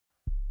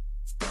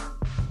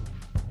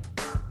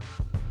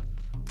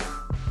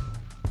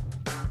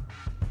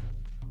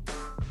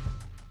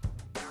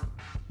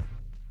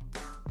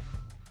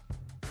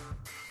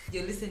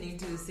You're listening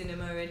to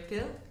Cinema Red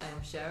Pill.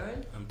 I'm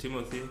Sharon. I'm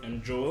Timothy.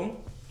 I'm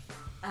Joel.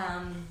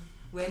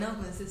 We're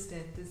not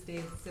consistent this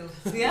day, so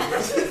yeah.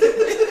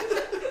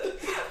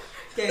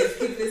 Guys,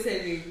 keep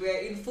listening. We're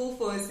in full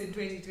force in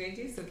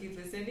 2020, so keep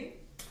listening.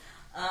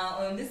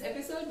 On this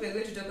episode, we're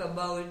going to talk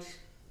about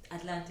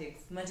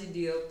Atlantics, Mati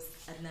Diop's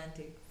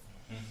Atlantics.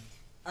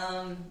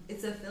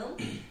 It's a film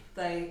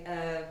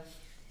by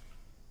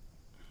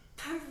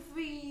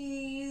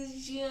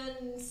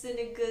Parisian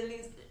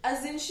Senegalese.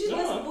 As in, she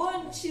was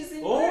born. She's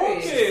in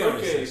Paris.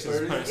 Okay. She's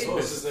Paris. Oh,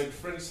 it's like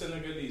French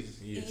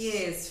Senegalese.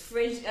 Yes,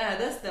 French.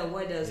 That's the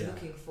word I was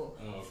looking for.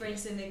 Oh, okay. French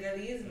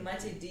Senegalese,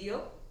 Mati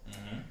Diop.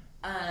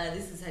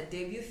 This is her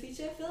debut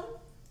feature film.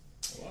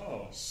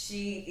 Wow.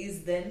 She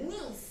is the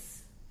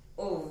niece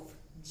of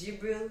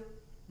Djibril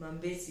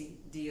Mambéty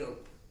Diop.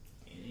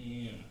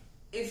 Yeah.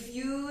 If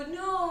you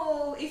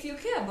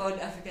care about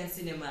African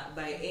cinema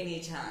by any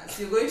chance,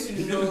 you're going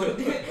to know.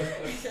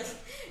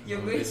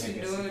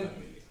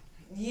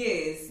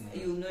 Yes,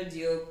 you'll know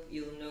Diop,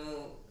 you'll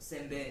know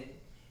Sembène,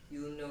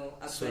 you'll know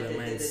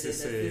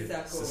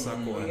Sissako.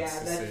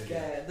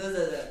 Those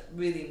are the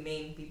really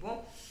main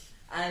people.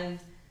 And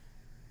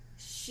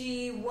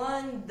she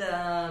won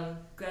the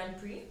Grand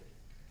Prix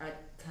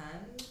at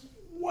Cannes.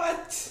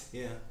 What?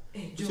 Yeah.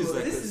 Hey, Which Joe, is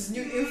like this a- is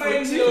new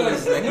Mind info. blowing.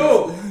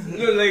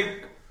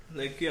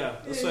 No, yeah.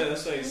 That's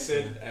why I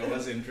said I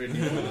wasn't ready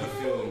for the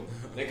film.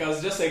 Like I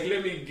was just like,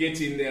 let me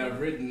get in there. I've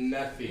read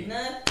nothing.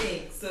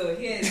 Nothing. So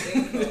here's the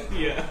info.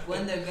 Yeah.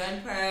 Won the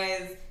grand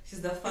prize.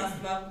 She's the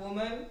first black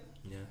woman.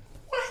 Yeah.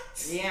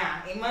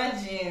 Yeah,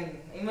 imagine.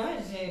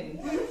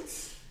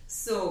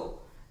 So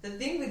the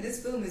thing with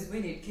this film is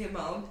when it came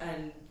out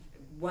and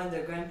won the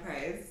grand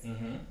prize,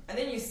 and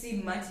then you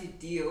see Mati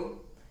Diop,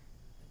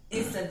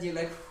 instantly you're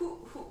like, who?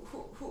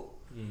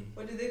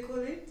 What do they call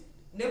it?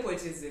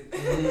 Nepotism.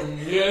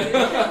 Yeah.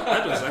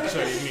 That was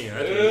actually me.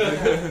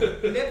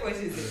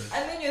 Nepotism.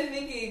 And then you're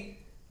thinking,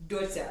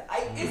 daughter.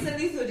 I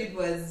instantly thought it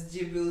was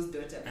Jibril's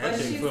daughter, I but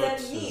actually she's thought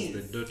a she niece.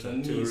 was the daughter A to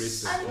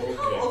niece. Risa. And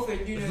how often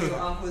do you know your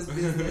uncle's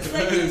business?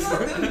 Like you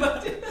know them,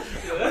 but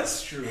Yeah,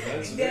 that's true.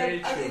 That's very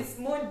true. it's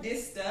more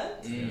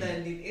distant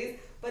than it is.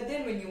 But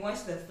then when you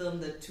watch the film,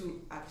 the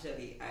two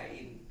actually are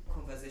in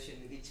conversation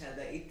with each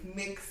other. It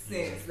makes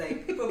sense.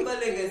 Like proper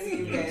legacy,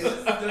 you guys. This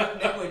is not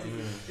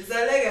nepotism. It's a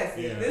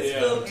legacy. Yeah. This Yeah,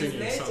 film is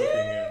Continuing something,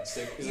 legend. yeah. It's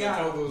Yeah. like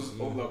how those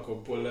older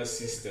Coppola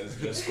sisters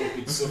just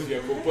copied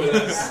Sofia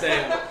Coppola's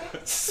style.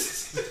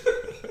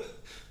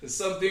 It's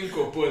something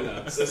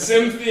Coppola. It's the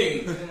same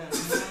thing.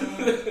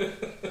 Yeah.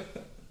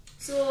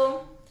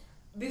 So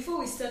before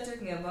we start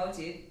talking about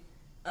it,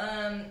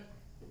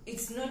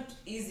 it's not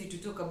easy to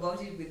talk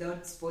about it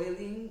without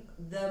spoiling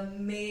the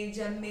main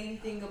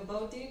thing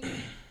about it.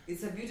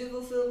 It's a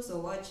beautiful film, so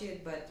watch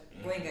it, but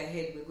going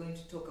ahead, we're going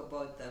to talk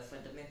about the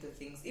fundamental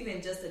things.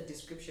 Even just a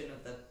description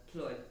of the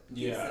plot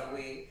gives Yeah.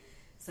 away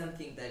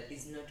something that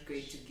is not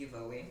great to give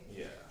away.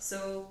 Yeah.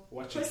 So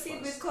Watch it proceed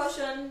first. with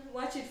caution,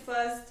 watch it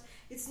first.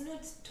 It's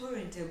not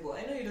torrentable.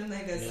 I know you don't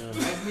like us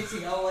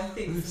admitting our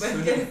things,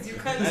 but guys, you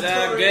can't And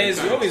torrent.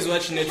 guys, we always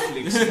watch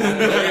Netflix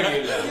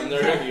on the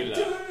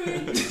regular.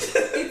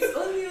 It's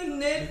only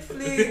on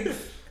Netflix.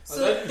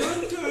 So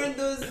don't torrent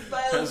those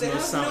files. Has They no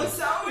have no sound.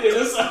 sound.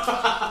 Yes.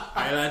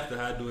 I like the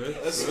hard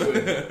work. That's good.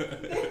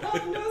 They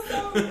have no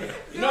sound.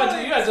 You know what?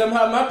 Yes, I'm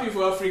happy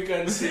for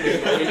African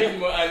cinema. We need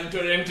more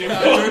untorrentable.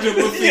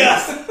 Untorrentable things.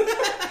 Yes.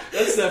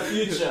 That's the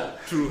future.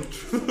 True.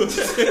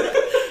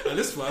 At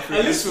least for Africa.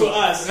 At least for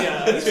us,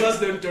 yeah. At least for us,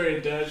 don't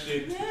torrent that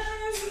shit.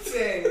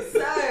 Okay,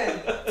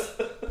 sad.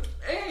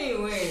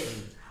 Anyway,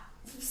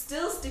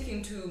 still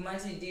sticking to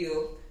Mati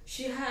Diop,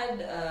 she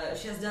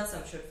has done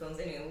some short films.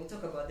 Anyway, we'll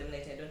talk about them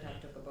later. I don't have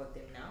to talk about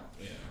them now.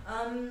 Yeah.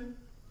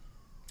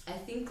 I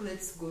think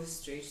let's go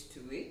straight to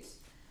it.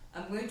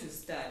 I'm going to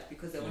start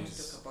because I want to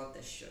Yes. talk about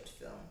the short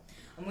film.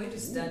 I'm going to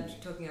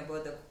start talking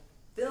about the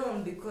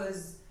film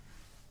because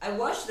I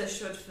watched the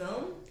short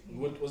film.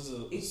 What was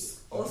the...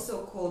 It's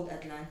also called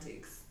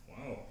Atlantics.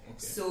 Wow, okay.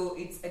 So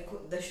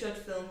the short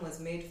film was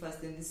made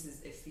first, then this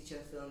is a feature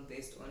film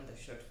based on the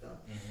short film.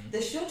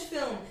 The short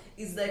film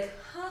is like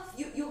half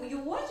you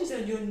watch it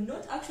and you're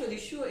not actually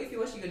sure if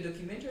you're watching a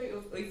documentary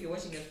or if you're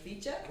watching a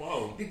feature.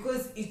 Wow.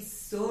 Because it's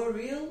so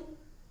real,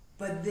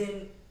 but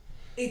then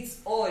it's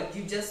odd.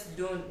 You just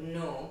don't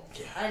know.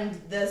 Yeah.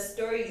 And the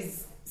story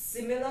is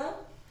similar.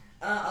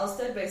 I'll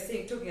start by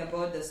talking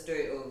about the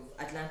story of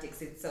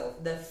Atlantics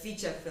itself, the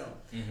feature film.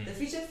 The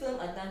feature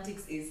film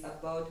Atlantics is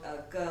about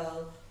a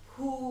girl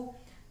who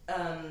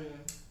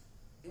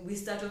we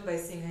start off by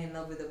seeing her in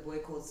love with a boy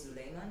called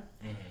Suleiman.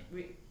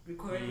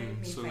 Correct me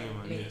if Suleiman,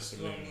 I make yes,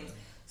 wrong names.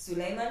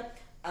 Suleiman.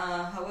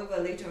 However,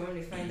 later on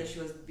we find that she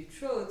was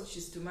betrothed.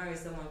 She's to marry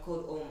someone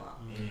called Omar.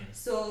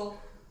 So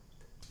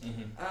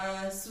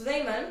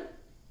Suleiman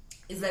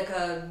is like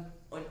an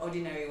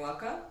ordinary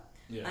worker.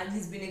 Yeah. And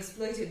he's been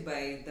exploited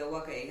by the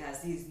worker he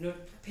has. He's not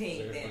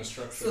paying Like a them.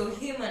 construction So worker.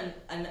 him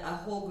and a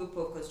whole group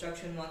of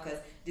construction workers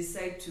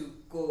decide to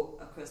go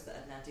across the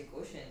Atlantic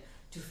Ocean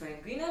to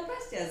find greener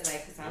pastures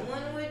like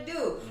someone would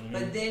do.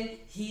 But then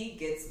he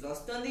gets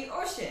lost on the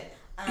ocean.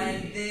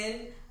 and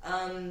then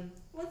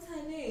what's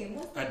her name?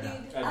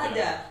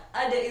 Ada.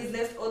 Ada is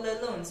left all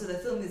alone. So the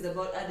film is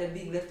about Ada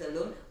being left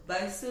alone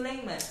by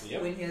Suleiman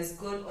when he has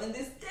gone on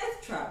this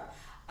death trap.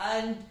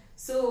 And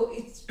so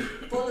it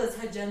follows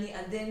her journey,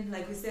 and then,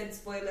 like we said,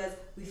 spoilers,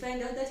 we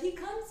find out that he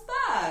comes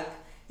back.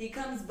 He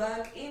comes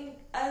back in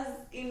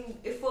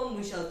a form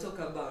we shall talk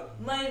about.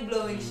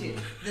 Mind-blowing shit.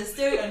 The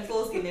story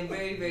unfolds in a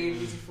very, very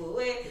beautiful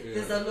way. Yeah.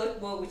 There's a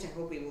lot more which I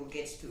hope we will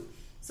get to.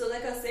 So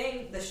like I was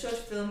saying, the short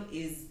film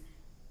is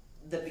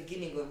the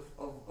beginning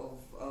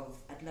of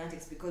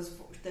Atlantics, because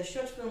the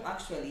short film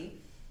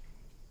actually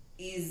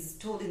is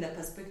told in the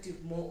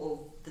perspective more of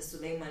the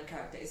Suleiman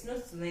character. It's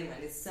not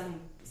Suleiman, it's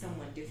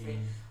someone different.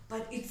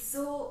 But it's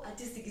so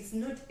artistic. It's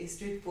not a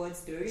straightforward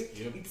story.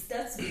 Yep. It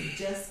starts with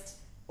just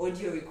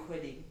audio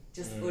recording.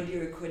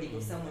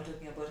 Of someone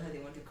talking about how they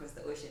want to cross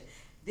the ocean.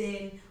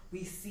 Then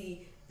we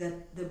see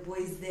that the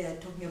boys there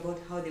talking about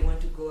how they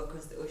want to go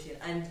across the ocean,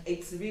 and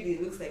it really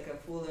looks like a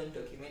full-on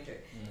documentary.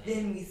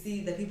 Then we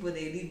see the people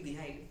they leave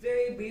behind.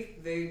 Very brief,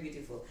 very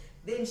beautiful.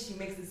 Then she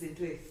makes this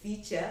into a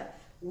feature,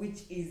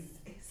 which is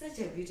such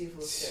a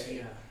beautiful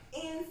story.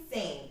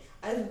 Insane.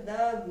 I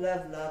love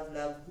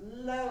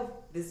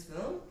this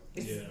film.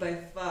 It's by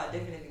far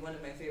definitely one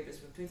of my favorites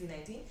from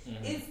 2019.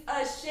 It's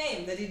a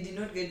shame that it did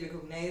not get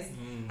recognized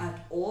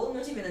at all,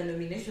 not even a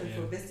nomination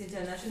for Best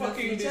International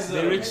Fucking Feature.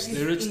 deserve.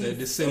 They reached the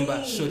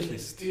December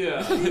shortlist.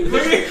 Yeah.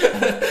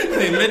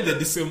 They made the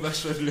December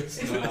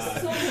shortlist. So many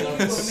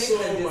people so make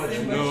the much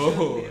December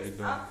more. shortlist. No, I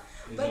know.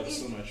 But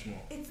so much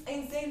more. it's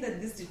insane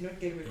that this did not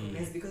get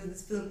recognized because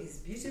this film is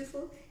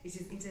beautiful, it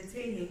is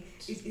entertaining,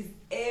 it is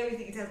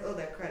everything, it has all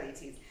the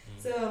qualities.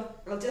 So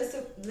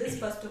let's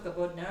first talk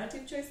about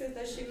narrative choices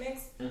that she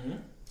makes.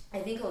 I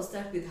think I'll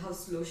start with how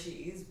slow she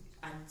is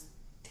and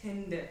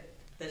tender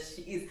that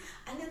she is.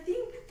 And the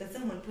thing that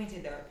someone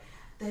pointed out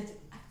that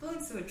I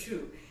found so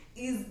true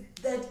is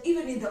that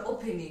even in the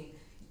opening,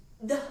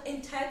 the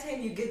entire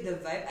time you get the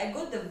vibe, I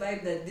got the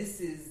vibe that this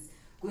is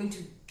going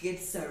to get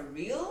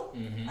surreal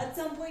at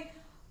some point.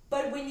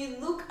 But when you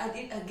look at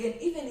it again,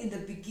 even in the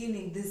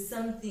beginning, there's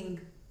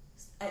something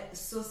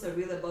so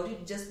surreal about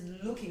it. Just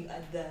looking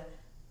at the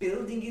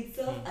building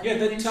itself, and Yeah, then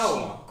the when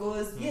tower. she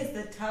goes,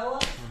 the tower,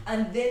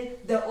 and then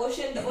the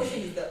ocean. The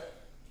ocean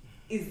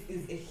is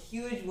a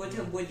huge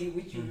water body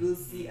which you will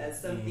see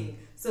as something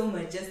so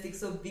majestic,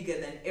 so bigger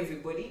than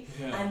everybody.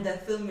 And the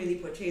film really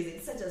portrays it.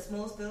 It's such a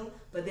small film,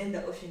 but then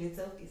the ocean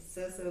itself is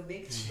so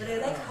big. But I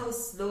like how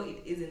slow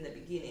it is in the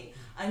beginning,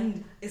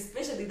 and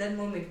especially that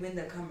moment when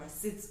the camera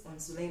sits on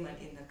Suleiman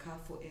in the car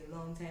for a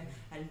long time,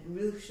 and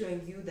really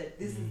showing you that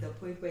this is the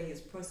point where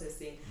he's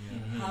processing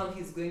how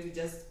he's going to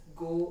just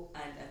go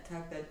and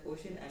attack that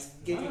ocean and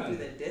get into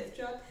the death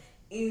trap.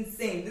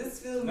 Insane. This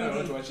film Now I really,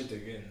 want to watch it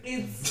again.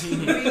 it's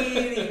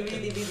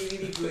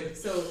really good.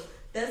 So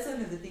that's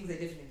one of the things I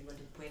definitely want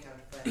to point out.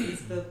 But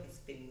this film is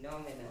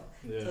phenomenal.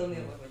 Tell me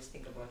about what you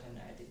think about her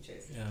narrative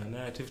choices. Yeah,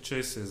 narrative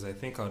choices. I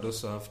think I'd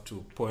also have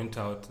to point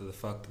out the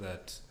fact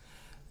that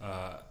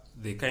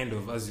they kind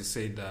of, as you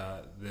said,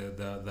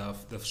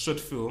 the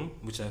short film,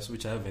 which I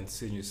haven't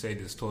seen, you said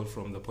is told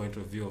from the point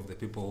of view of the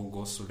people who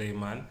go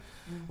Suleiman,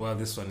 while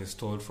this one is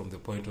told from the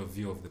point of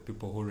view of the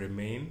people who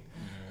remain,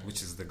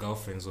 which is the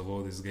girlfriends of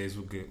all these guys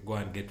who go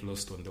and get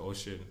lost on the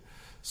ocean.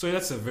 So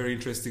that's a very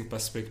interesting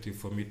perspective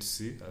for me to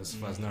see as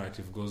far as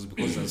narrative goes,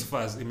 because as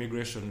far as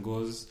immigration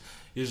goes,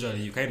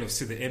 usually you kind of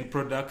see the end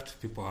product.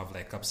 People have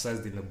like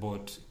capsized in a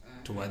boat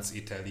towards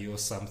Italy or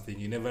something.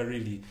 You never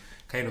really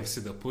kind of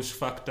see the push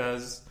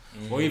factors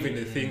or even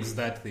the things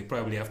that they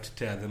probably have to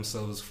tear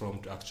themselves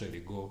from to actually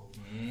go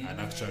and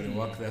actually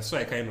work there. So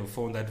I kind of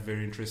found that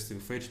very interesting.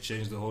 For it to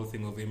change the whole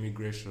thing of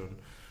immigration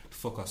to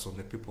focus on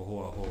the people who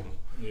are home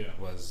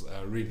was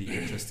a really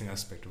interesting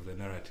aspect of the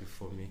narrative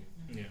for me.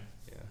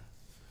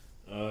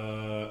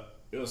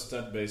 You'll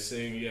start by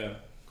saying,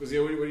 because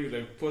when you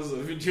like pause the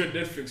video,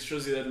 Netflix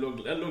shows you that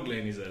log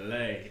line is a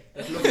lie.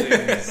 That log line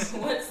is...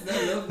 What's the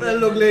log line? That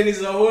log line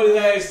is a whole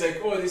lie. It's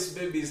like, oh, this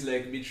baby is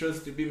like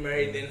betrothed to be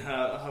married, then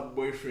her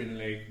boyfriend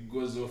like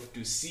goes off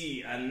to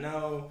sea, and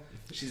now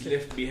she's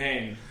left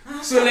behind.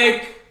 So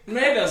like, my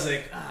head was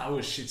like,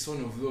 oh shit, it's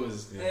one of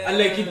those. And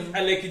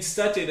like it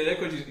started. I like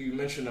what you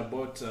mentioned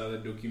about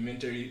the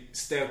documentary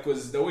style,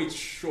 because the way it's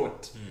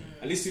shot,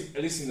 at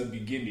least in the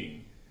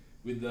beginning,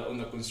 with on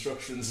the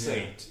construction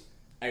site.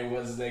 I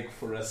was like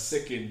for a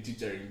second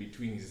teetering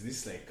between, is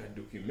this like a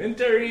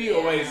documentary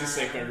or is this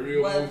like a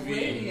real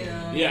movie?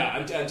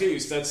 Until you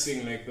start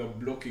seeing like the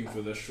blocking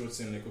for the shots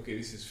and like, okay,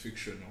 this is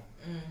fictional.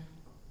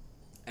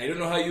 I don't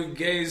know how you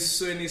guys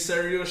saw any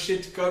surreal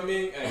shit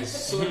coming. I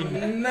saw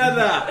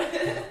nada.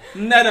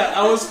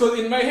 I was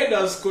in my head,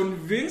 I was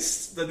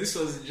convinced that this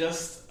was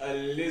just a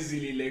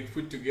lazily like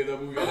put together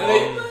movie.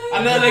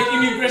 And then like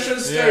immigration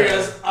story,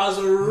 as I was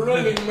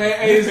rolling my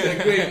eyes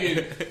like going in.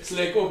 It's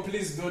like, oh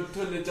please don't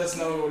let us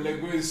now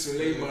like go in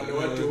Suleiman or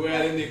what to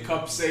wear, and they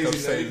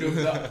capsize in the middle of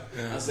that.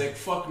 I was like,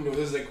 fuck no.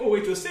 There's like, oh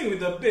wait, you're staying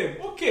with the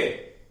babe.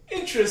 Okay,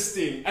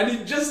 interesting. And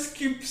it just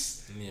keeps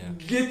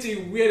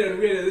getting weirder and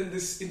weirder. Then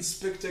this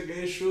inspector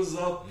guy shows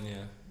up.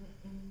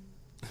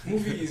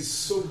 Movie is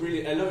so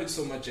brilliant. I love it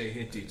so much. I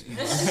hate it.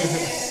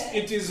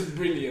 It is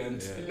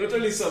brilliant. Yeah. Not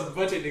only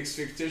subverted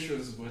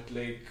expectations, but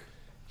like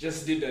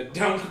just did a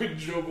damn good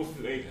job of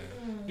like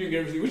doing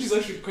everything. Which is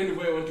actually kind of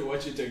why I want to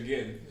watch it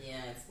again.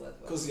 Yeah, it's worth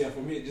watching. Because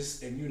for me,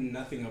 I knew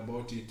nothing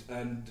about it,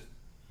 and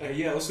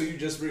also you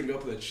just bring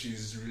up that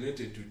she's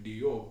related to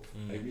Diop.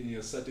 I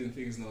mean, certain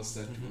things now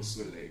start to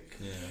also like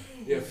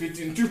fit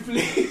into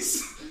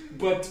place.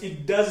 But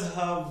it does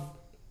have,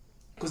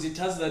 because it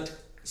has that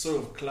sort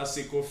of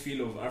classical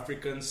feel of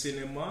African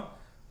cinema,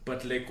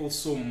 but like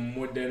also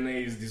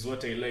modernized. Is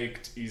what I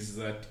liked, is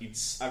that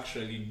it's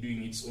actually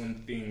doing its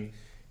own thing.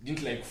 It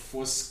didn't like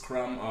force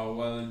cram our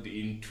world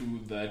into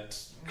that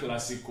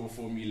classical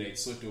formula. It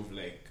sort of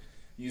like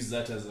used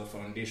that as a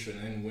foundation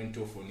and went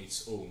off on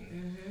its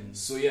own.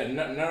 So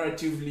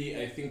narratively,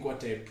 I think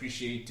what I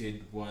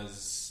appreciated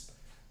was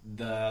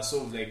the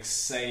sort of like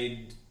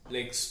side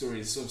like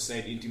stories, sort of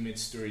side intimate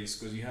stories,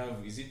 because you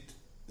have, is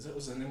that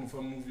was the name of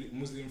a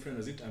Muslim friend?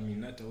 Was it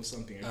Aminata or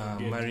something?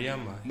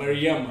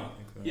 Mariama.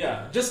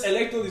 Yeah, just I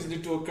liked all these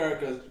little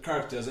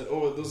characters and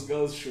those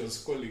girls she was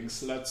calling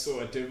sluts or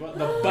whatever.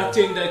 The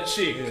bartender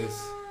chick.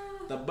 Yes.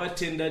 The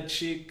bartender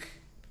chick.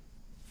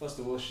 First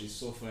of all, she's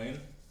so fine.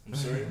 I'm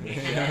sorry.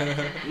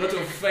 A lot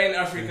of fine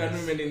African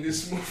women in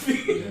this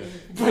movie.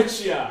 But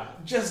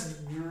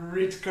just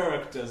great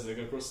characters like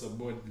across the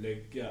board.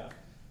 Like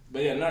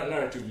but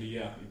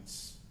narratively,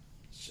 it's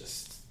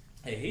just.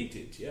 I hate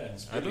it. Yeah,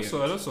 I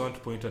also want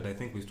to point out. I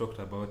think we talked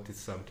about this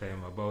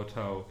sometime about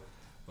how,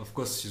 of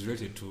course, she's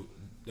related to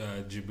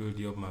Djibril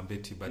Diop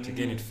Mambéty, but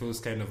again, it feels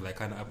kind of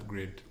like an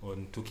upgrade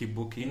on Tuki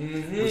Buki,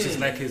 which is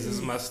like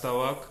his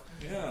masterwork.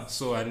 Yeah.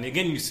 So, and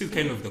again, you see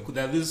kind of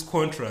there are these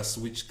contrasts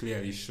which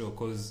clearly show,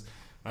 because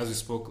as we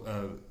spoke,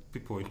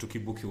 people in Tuki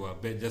Buki were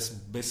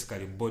just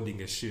basically boarding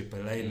a ship, a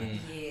liner,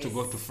 to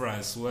go to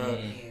France. Well,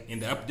 in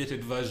the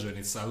updated version,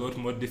 it's a lot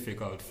more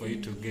difficult for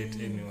you to get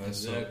anywhere.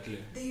 Exactly.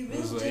 So they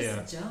will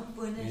just jump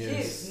on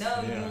a ship.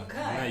 Now you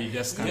can't. Now you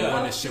just can't go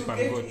on a ship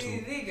and go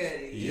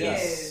to.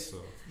 Yes. So.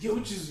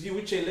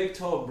 Which I liked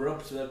how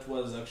abrupt that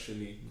was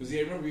actually, because I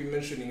remember you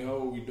mentioning how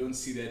we don't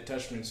see the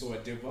attachments or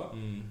whatever.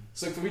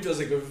 So for me it was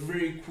like a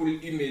very cool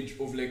image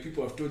of like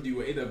people have told you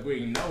we're either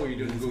going now or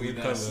you don't go with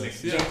us. Like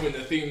jump on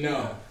the thing now.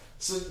 Yeah.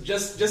 So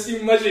just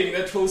imagining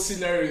that whole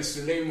scenario,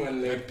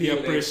 Suleiman like peer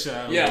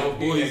pressure. Or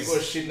being like, oh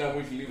shit, now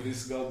we can leave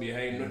this girl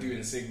behind, not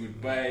even say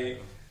goodbye.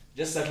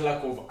 Just that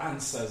lack of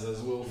answers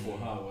as well for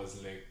her was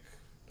like,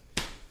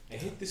 I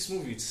hate this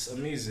movie. It's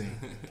amazing.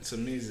 It's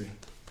amazing.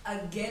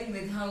 Again,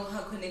 with how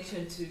her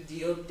connection to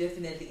Diop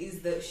definitely is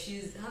that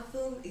her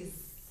film is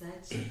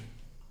such.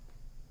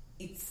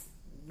 It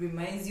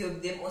reminds you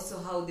of them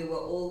also how they were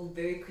all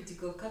very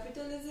critical of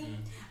capitalism,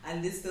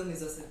 and this film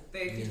is also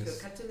very critical of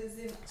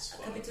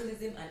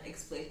capitalism and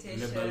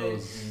exploitation.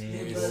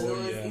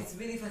 It's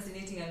really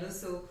fascinating, and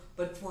also,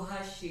 but for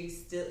her, she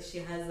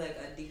has like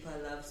a deeper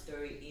love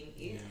story in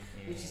it,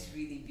 which is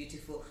really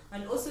beautiful.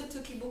 And also,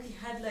 Tuki Buki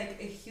had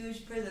like a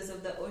huge presence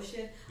of the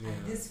ocean,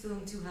 and this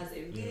film too has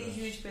a really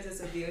huge presence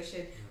of the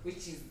ocean,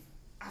 which is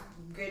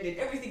upgraded.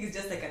 Everything is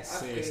just like an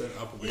upgrade. It's an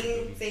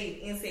upgrade.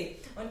 Insane.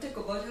 I want to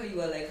talk about how you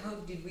were like, how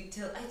did we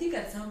tell? I think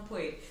at some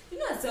point,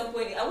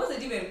 I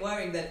wasn't even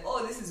worrying that,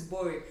 this is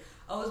boring.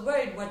 I was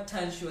worried what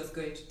turn she was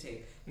going to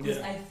take. Because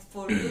I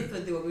for real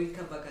thought they were going to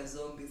come back as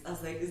zombies. I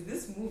was like, is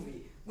this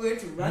movie going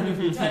to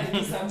randomly turn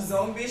into some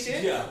zombie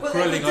shit? But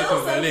I could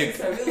tell something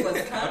surreal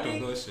was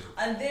coming.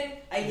 And then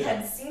I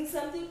had seen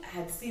something. I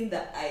had seen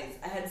the eyes.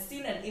 I had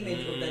seen an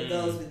image of the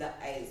girls with the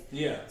eyes.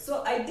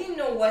 So I didn't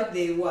know what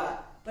they were.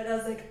 But I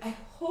was like, I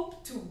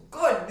hope to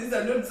God these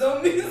are not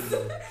zombies.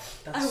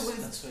 That's what I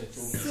told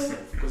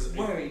myself. Because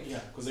worried.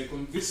 Because I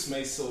convinced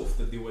myself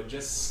that they were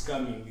just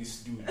scamming this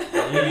dude. They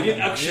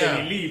didn't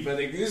actually leave. And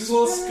like, this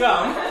whole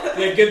scam,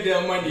 they get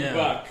their money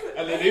back.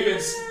 And then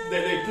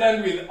they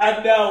planned with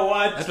Ada,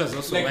 what? That was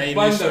also like,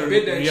 my initial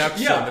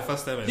reaction the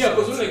first time I saw it. Yeah,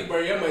 because when like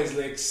Mariama is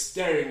like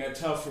staring at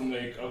her from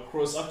like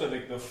across after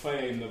like the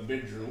fire in the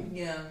bedroom.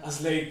 I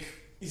was like,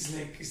 it's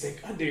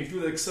like they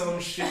do like some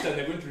shit and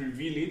they're going to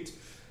reveal it.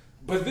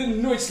 But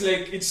then no,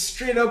 it's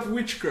straight up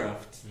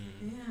witchcraft.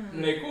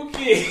 I'm like,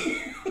 okay,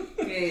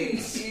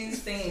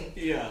 insane.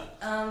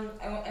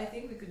 I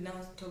think we could now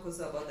talk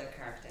also about the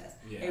characters.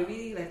 I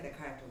really like the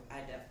character of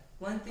Ada.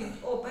 One thing.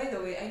 By the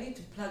way, I need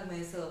to plug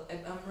myself.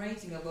 I'm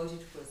writing about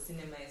it for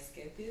Cinema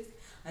Escapist,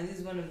 and this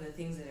is one of the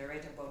things that I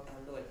write about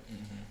a lot.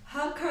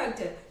 Her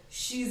character,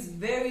 she's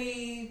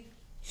there,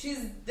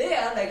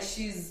 like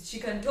she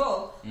can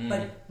talk,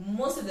 but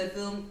most of the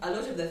film, a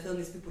lot of the film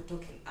is people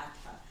talking at her.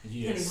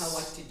 Telling her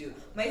what to do.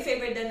 My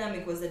favorite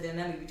dynamic was the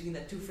dynamic between the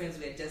two friends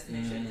we had just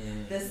mentioned.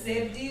 The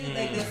safety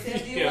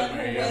one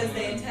who wears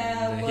the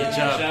entire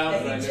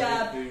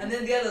hijab, and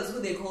then the others who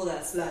they call her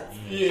sluts.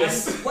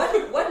 And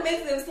what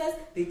makes them sluts?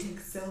 They take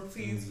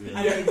selfies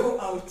and they go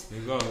out.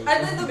 And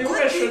then the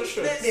good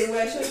thing, they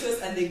wear short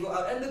shorts and they go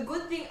out. And the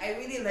good thing I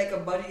really like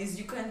about it is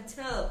you can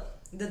tell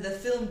that the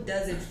film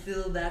doesn't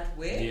feel that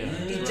way.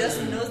 It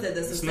just knows that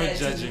the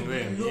society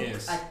look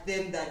at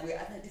them that way,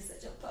 and that is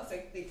such a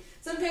perfect thing.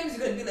 Sometimes you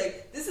can be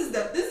like, this is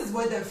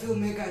what the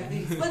filmmaker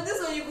thinks, but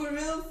this one you could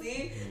really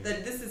see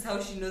that this is how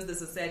she knows the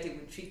society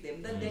would treat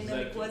them. That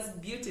dynamic was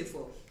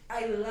beautiful.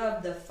 I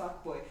love the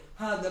fuckboy.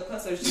 How the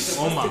person she's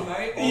supposed to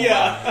marry.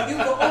 Yeah. You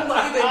go,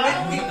 Oma even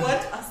made me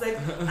what? I was like,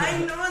 I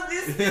know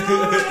this dude.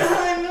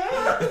 I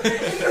know.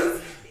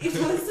 It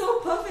was so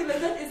perfect.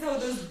 Like that is how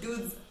those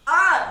dudes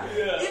are.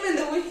 Yeah. Even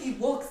the way he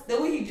walks, the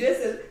way he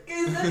dresses,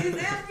 guys, that is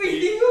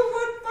everything of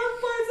what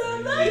fuckboys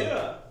are like.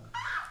 Yeah.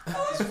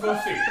 It's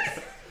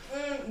perfect.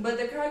 But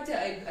the character,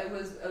 I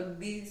was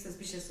be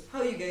suspicious of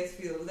how you guys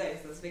feel. I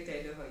suspect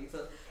I know how you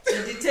feel.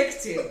 The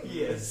detective.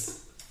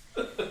 Yes.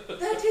 The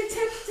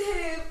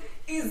detective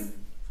is,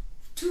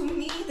 to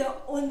me, the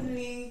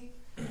only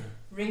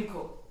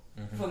wrinkle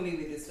for me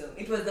with this film.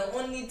 It was the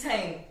only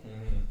time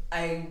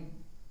I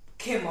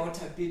came out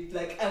a bit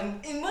like,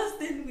 it must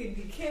then when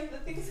he came, the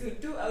things he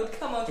would do, I would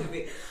come out of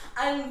it.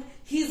 And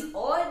he's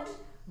odd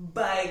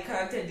by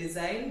character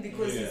design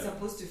because he's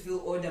supposed to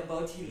feel odd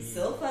about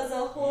himself as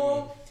a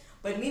whole.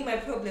 But me, my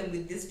problem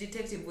with this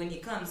detective when he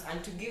comes,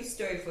 and to give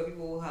story for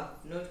people who have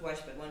not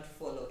watched but want to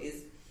follow,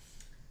 is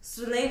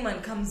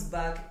Suleiman comes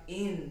back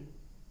in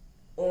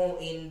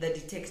the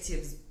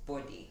detective's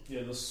body.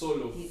 Yeah, the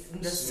soul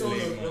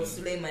of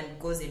Suleiman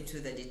goes into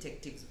the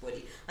detective's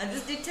body. And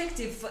this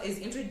detective is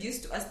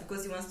introduced to us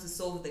because he wants to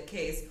solve the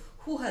case.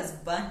 Who has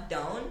burnt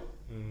down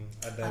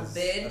a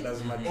bed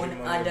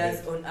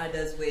on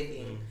Ada's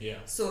wedding. Yeah.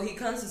 So he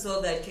comes to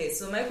solve that case.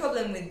 So my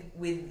problem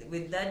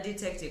with that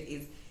detective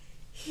is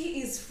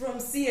he is from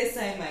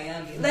CSI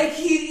Miami. Like,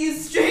 he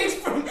is straight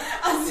from...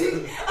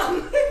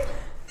 I'm like,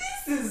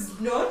 this is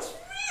not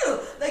real.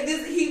 Like,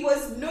 he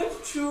was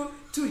not true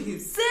to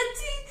his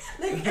setting.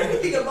 Like,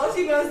 everything about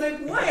him, I was like,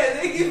 why are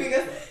they giving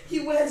us... He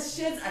wears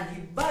shirts and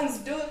he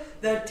bangs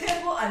the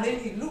table and then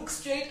he looks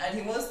straight and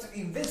he wants to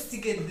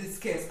investigate this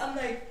case. I'm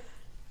like,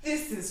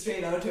 this is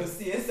straight out of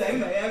CSI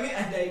Miami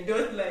and I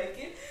don't like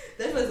it.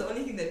 That was the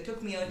only thing that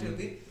took me out of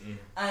it.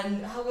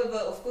 And however,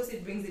 of course,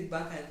 it brings it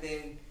back, and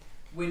then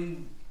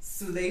when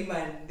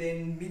Suleiman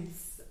then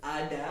meets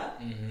Ada,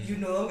 you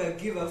no longer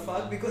give a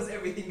fuck because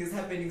everything is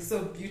happening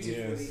so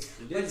beautifully.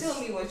 Yes, but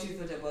tell me what you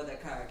thought about the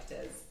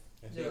characters.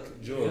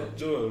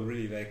 Joel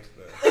really liked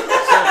that.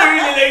 I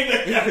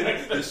really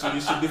like that.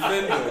 You should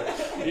defend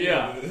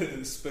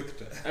the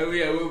Spectre. I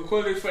will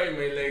qualify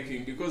my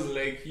liking because,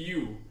 like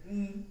you,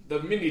 the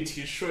minute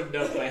he showed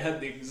up, I had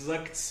the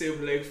exact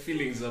same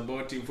feelings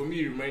about him. For me,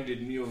 he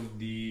reminded me of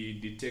the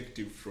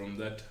detective from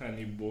that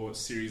Hannibal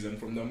series and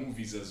from the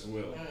movies as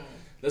well.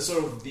 That's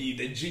sort of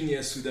the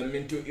genius with the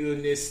mental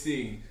illness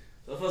thing.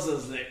 So first I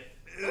was like,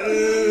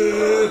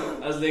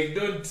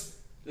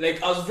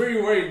 I was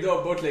very worried though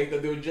about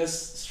that they would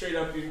just straight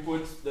up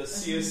input the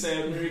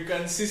CSI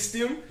American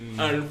system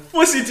and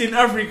force it in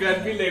Africa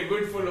and be like, go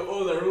and follow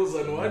all the rules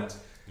and what.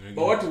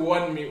 But what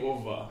won me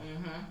over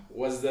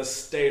was the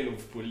style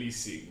of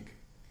policing.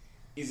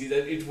 Is it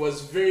that it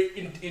was very,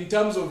 in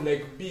terms of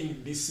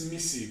being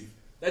dismissive.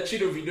 That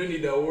shit of you don't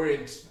need a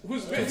warrant.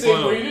 Who's been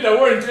saying, you need a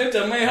warrant to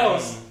enter my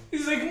house?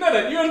 He's like,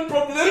 no, you want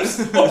problems?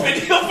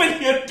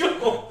 open your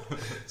door.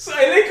 So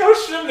I like how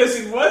shameless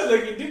it was.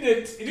 It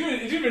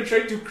didn't even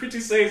try to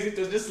criticize it. It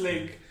was just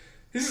like,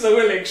 this is the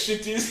way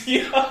shit is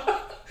here.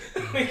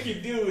 You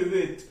deal with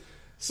it.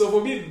 So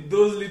for me,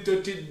 those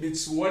little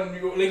tidbits won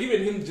me.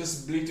 Even him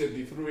just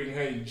blatantly throwing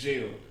her in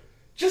jail.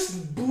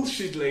 Just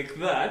bullshit like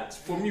that,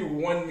 for me,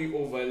 won me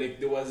over.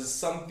 There was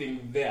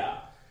something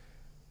there.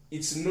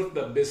 It's not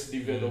the best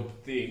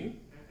developed thing,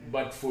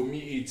 but for me,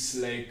 it's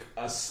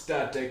a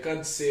start. I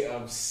can't say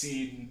I've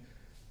seen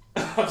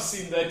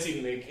that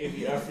in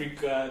any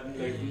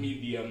African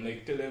medium,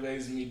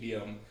 televised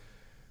medium.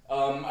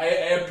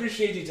 I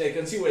appreciate it. I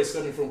can see where it's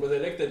coming from, because I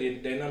like the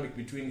dynamic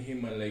between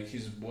him and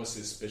his boss,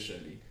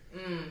 especially.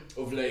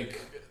 Of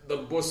the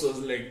boss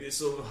was this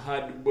sort of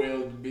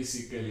hard-boiled,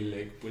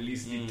 basically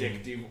police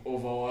detective,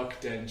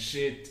 overworked and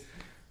shit.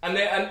 And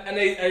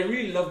I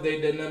really love the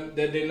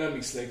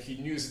dynamics. He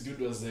knew his dude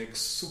was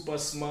super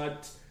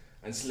smart,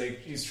 and it's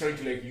he's trying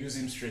to use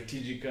him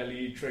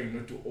strategically, trying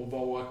not to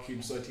overwork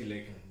him so that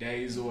he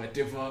dies or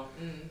whatever.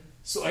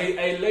 So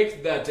I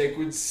liked that. I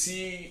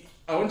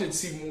wanted to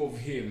see more of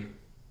him.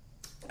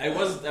 I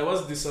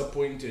was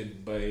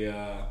disappointed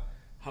by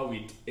how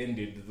it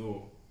ended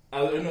though.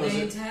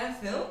 The entire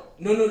film?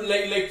 No,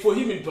 for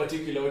him in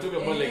particular. We're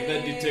talking about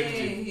that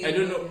detective. I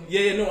don't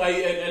know.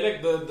 I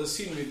like the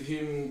scene with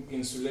him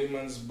in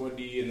Suleiman's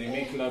body and they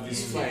make love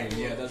is fine.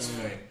 Yeah, that's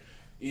fine.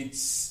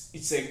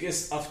 It's I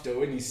guess after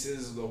when he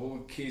says the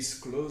whole case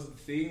closed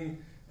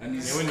thing and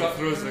he's kind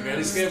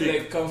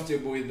of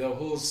comfortable with the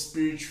whole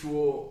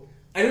spiritual.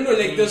 I don't know.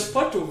 There's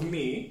part of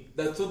me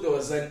that thought there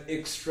was an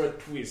extra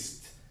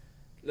twist.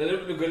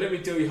 Let me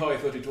tell you how I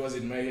thought it was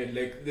in my head.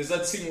 There's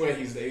that scene where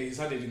he's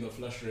had it in the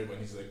flash drive and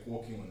he's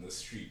walking on the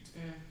street.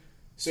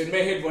 So in my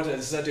head, what I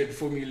started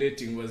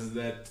formulating was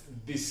that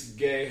this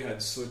guy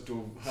had sort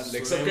of had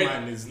some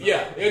kind.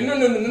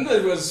 No,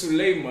 it was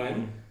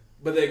Suleiman,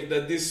 but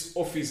that this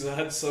officer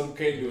had some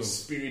kind of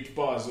spirit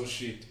powers or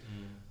shit,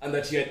 and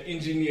that he had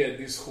engineered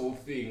this whole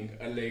thing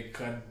and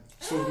had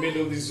sort of made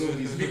all these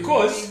zombies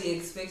because really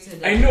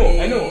expected I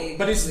know,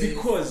 but it's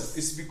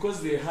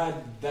because they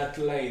had that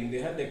line. They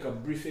had like a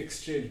brief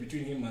exchange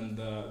between him and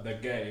the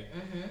guy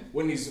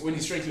when he's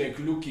trying to like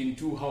look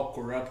into how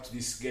corrupt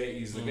this guy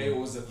is. The guy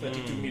owes a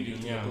 32 million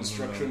to the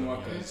construction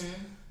workers,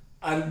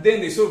 and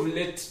then they sort of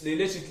let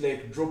it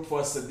like drop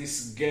first that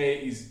this guy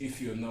is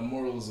iffy on the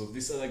morals of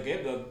this other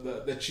guy.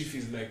 The chief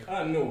is like,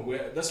 no,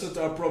 that's not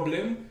our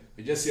problem.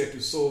 We're just here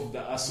to solve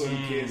the arson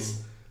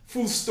case.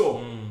 Full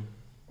stop.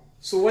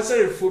 So what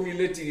started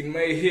formulating in my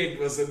head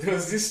was that there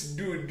was this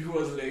dude who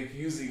was like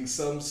using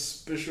some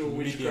special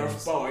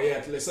witchcraft power,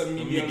 like some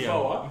medium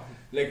power,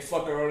 like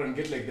fuck around and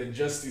get like the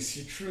justice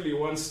he truly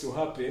wants to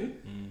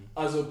happen,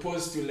 as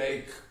opposed to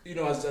like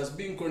as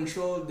being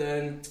controlled.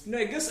 And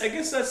I guess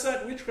that's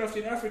that witchcraft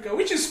in Africa,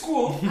 which is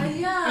cool.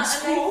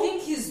 It's cool, I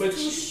think he's too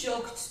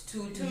shocked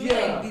to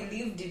like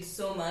believed it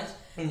so much.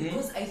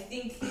 Because I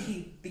think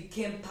he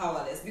became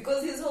powerless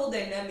because his whole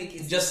dynamic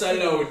is just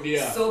allowed,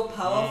 so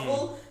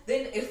powerful.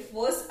 Then a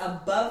force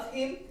above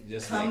him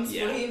just comes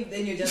like, for him.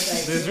 Then you're just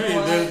like, there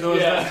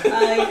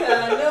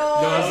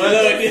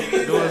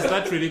was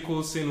that really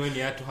cool scene when he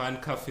had to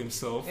handcuff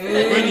himself. Like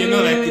when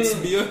like it's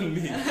beyond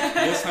me,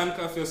 just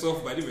handcuff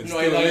yourself, but even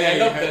I love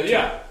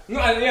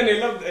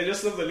that. I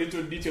just love the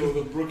little detail of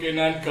the broken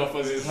handcuff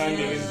as he's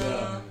hanging in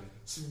the.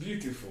 It's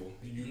beautiful.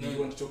 You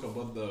want to talk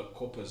about the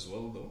cop as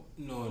well, though?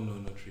 No,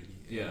 not really.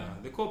 Yeah,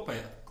 the cop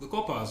I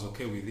was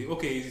okay with it.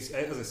 Okay, as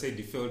I said,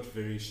 he felt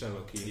very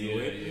Sherlock in a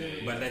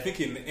way. But I think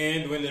in the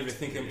end, when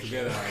everything came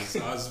together,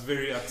 I was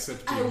very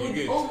accepting. I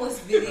would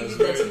almost believe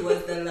that he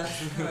was the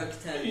last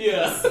character.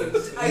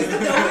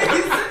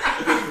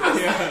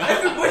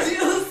 Everybody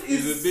else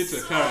is a bit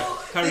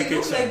caricature. They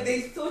look like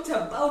they thought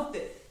about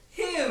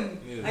him.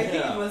 Yeah. I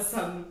think it was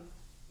some.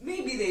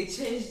 Maybe they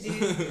changed it.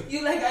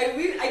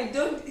 I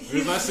don't.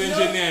 Reverse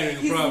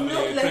engineering, probably.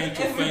 Not like trying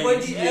to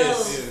everybody find,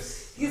 else.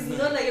 Yes. He's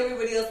not like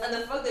everybody else. And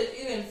the fact that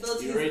you even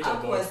felt his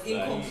up was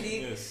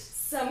incomplete,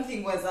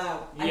 something was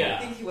up. I don't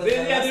think he was.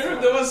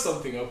 There was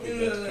something up with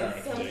that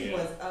character. Something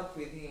was up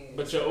with him.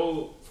 But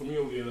for me,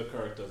 all the other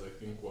characters I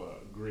think were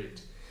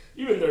great.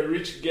 Even the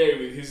rich guy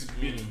with his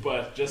bit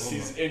part,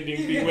 his ending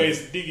thing where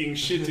he's digging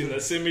shit in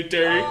the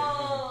cemetery.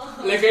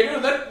 Like I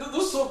know that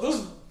those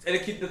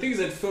like the things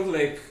that felt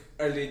like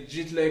a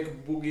legit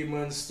like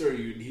boogeyman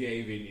story you'd hear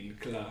even in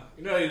Kla.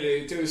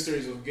 They tell you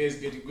stories of guys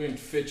going to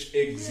fetch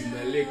eggs in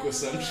the lake or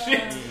some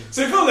shit.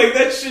 So it felt like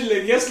that shit,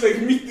 like just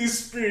like meet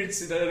these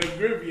spirits in a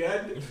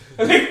graveyard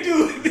and like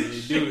deal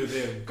with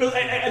them. Because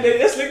I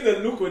just like the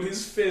look on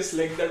his face,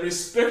 like the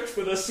respect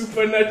for the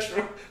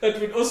supernatural that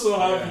we'd also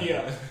have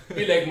here.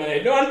 Be like, man, I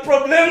don't want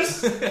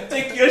problems.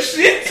 Take your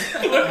shit.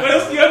 What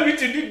else do you want me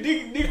to do?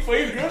 Dig for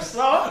you, grab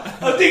some?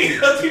 I'll take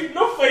it.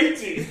 No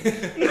fighting.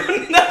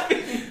 No, nothing.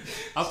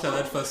 After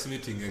that first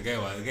meeting, the guy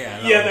allowed. The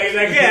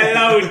guy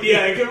allowed.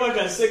 I came back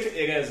and second.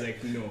 The guy's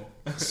like, no.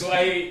 So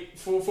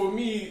for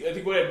me, I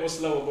think what I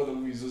most love about the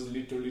movie is those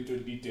little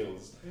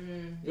details.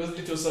 Those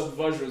little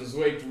subversions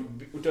where it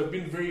would have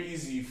been very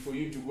easy for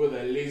you to go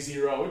the lazy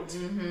route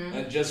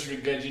and just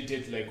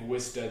regurgitate like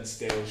Western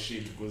style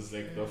shit because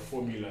like the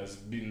formula's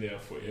been there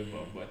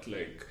forever. But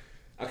like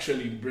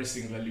actually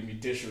embracing the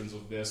limitations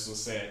of their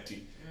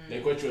society,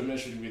 like what you were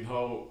mentioning with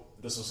how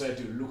the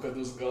society will look at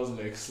those girls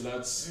like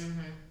sluts.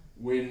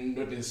 When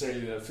not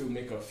necessarily the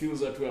filmmaker feels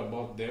that way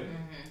about them.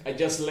 I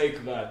just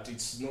like that.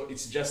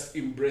 It's just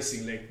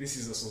embracing like this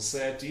is a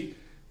society,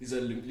 these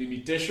are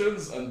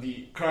limitations, and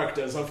the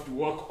characters have to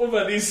work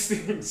over these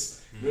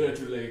things in order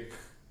to like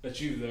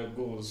achieve their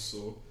goals.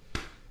 So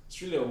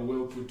it's really a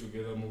well put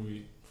together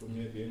movie for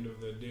me at the end of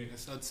the day.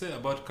 Yes, I'd say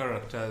about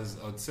characters,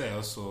 I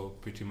also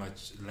pretty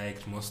much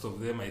liked most of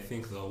them. I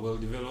think they're well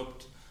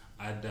developed.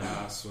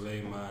 Ada,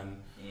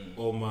 Suleiman,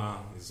 Omar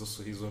is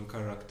also his own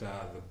character,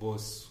 the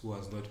boss who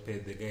has not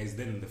paid the guys,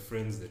 then the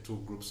friends, the two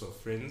groups of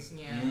friends.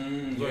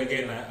 So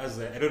again,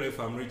 I don't know if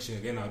I'm reaching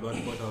again, I'd want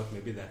to point out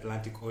maybe the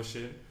Atlantic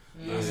Ocean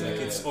as like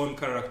its own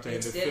character in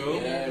the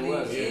film. It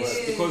was.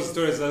 Because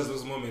stories has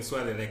those moments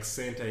where they like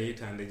center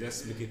it and they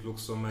just make it look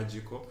so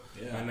magical.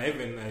 And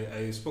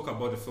I spoke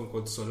about a film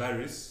called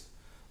Solaris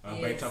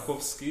by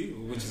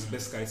Tarkovsky, which is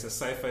basically it's a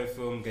sci-fi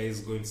film,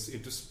 guys going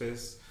into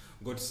space,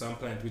 go to some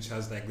planet which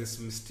has like this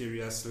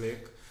mysterious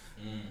lake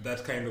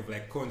that kind of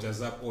like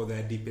conjures up all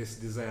their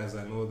deepest desires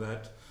and all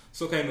that.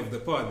 So kind of the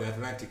power the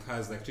Atlantic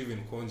has, like to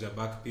even conjure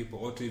back people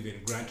or to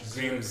even grant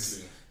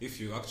dreams if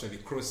you actually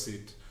cross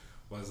it,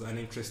 was an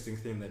interesting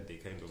thing that they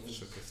kind of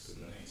showcased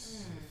in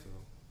nice.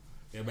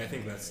 Yeah, but I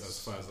think that's as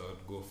far as I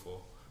would go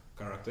for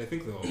character. I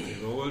think they're okay.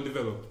 They're well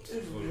developed.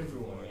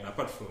 Everyone,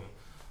 apart from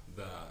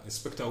the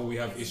inspector who we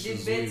have it's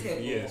issues debatable.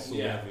 with. Yes, we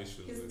have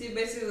issues He's with.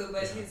 debatable,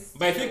 but he's...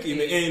 But I think in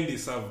the end he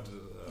served...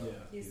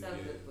 he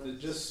served the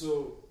purpose. Just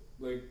so,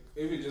 like,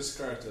 even just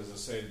characters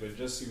aside, but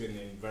just even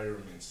the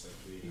environments that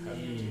we have.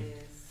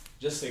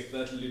 Just like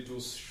that little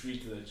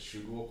street that you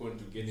should walk on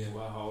to get to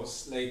our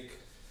house. Like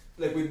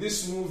with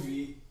this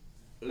movie,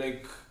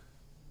 like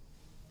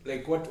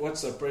like what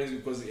surprised me,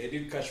 because I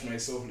did catch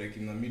myself like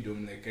in the middle.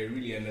 Like I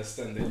really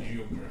understand the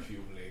geography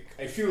of like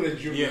I feel the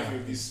geography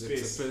of this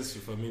space. It's a place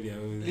you're familiar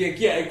with.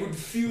 Like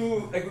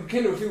I could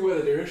kind of feel where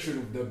the direction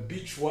of the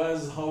beach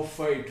was, how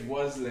far it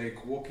was,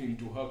 like walking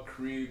to her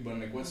crib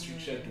and like what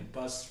street she had to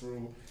pass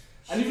through.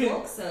 And She even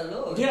walks a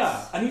lot.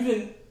 yeah, and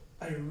even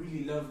I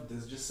really love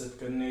there's just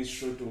like a nice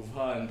shot of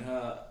her and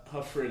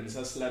her friends,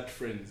 her slut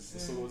friends.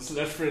 So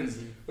slut friends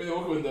when they're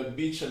walking on the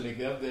beach and like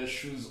they have their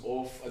shoes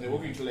off and they're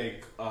walking to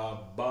like a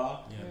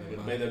bar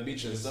by the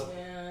beach and stuff.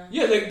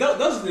 Yeah, like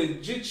that's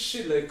legit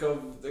shit. Like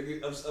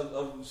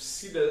I've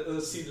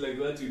seen like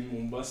that in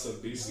Mombasa,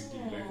 basically,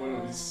 like one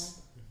of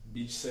these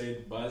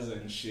beachside bars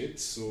and shit.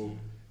 So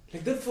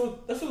like that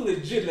felt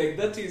legit. Like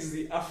that is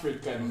the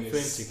Africanness,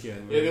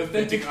 Authentic, the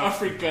authentic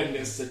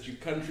Africanness that you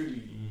can't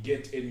really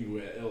get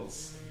anywhere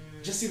else.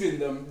 Just even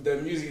the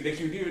music,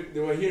 like they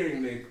were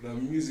hearing like the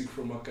music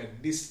from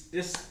this.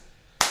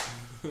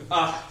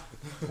 I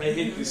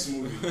hate this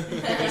movie.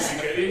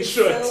 Basically, in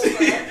short. So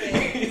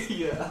perfect.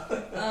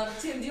 Yeah.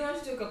 Tim, do you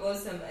want to talk about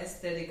some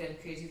aesthetic and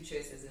creative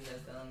choices in the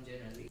film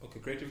generally? Okay,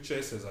 creative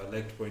choices. I'd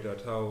like to point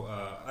out how,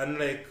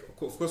 unlike,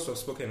 of course, we've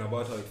spoken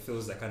about how it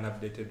feels like an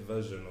updated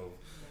version of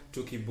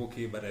Tuki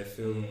Buki, but I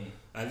feel,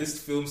 at least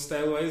film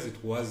style-wise,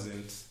 it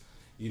wasn't.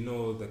 You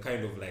know, the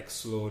kind of like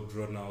slow,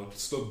 drawn out,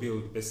 slow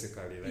build,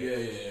 basically. Like,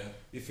 Yeah.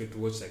 If you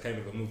watch a kind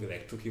of a movie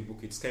like Tuki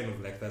Buki, it's kind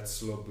of like that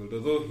slow build.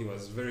 Although he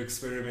was very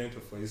experimental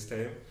for his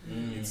time,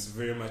 it's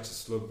very much a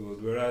slow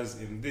build.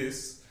 Whereas in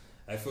this,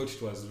 I felt it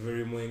was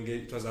very more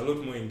it was a lot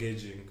more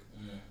engaging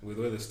with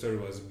where the story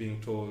was being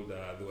told.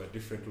 There were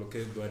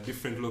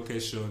different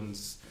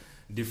locations,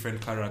 different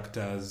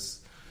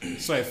characters.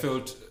 So I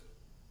felt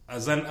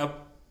as an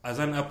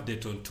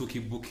update on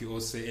Tuki Buki or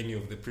say any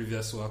of the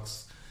previous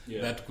works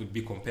that could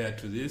be compared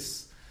to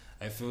this,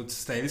 I felt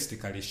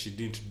stylistically she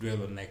didn't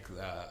dwell on like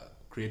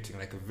creating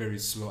like a very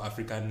slow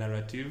African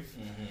narrative.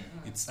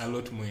 It's a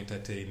lot more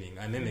entertaining.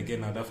 And then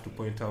again, I'd have to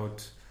point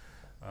out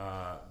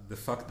the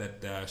fact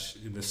that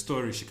in the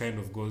story she kind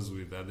of goes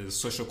with there's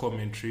social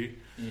commentary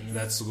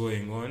that's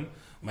going on,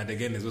 but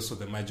again there's also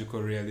the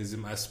magical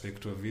realism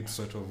aspect of it,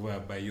 sort of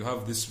whereby you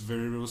have this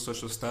very real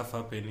social stuff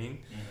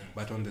happening,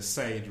 but on the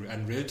side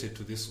and related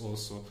to this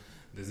also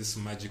there's this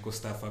magical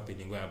stuff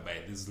happening whereby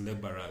these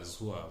laborers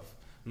who have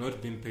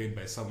not been paid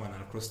by someone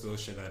across the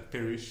ocean and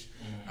perish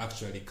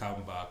actually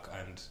come back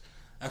and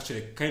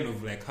actually kind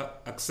of like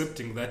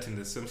accepting that in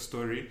the same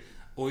story,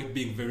 or it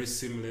being very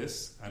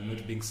seamless and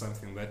not being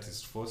something that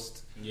is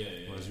forced.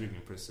 Was really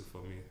impressive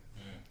for me.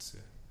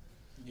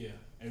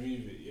 I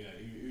mean,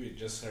 even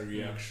just her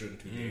reaction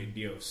to the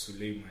idea of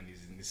Suleiman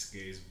is in this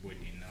guy's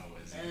body now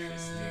was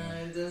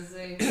interesting. That's so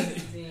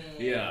interesting.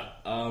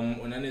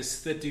 On an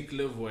aesthetic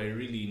level, I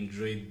really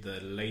enjoyed the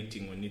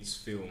lighting on its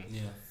film.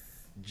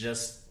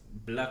 Just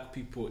black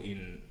people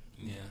in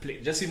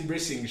just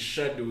embracing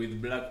shadow with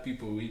black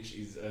people, which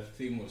is a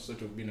thing of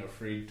sort of being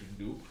afraid to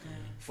do.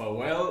 For a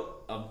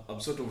while, I'm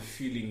sort of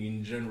feeling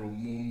in general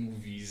more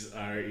movies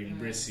are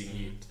embracing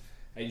it.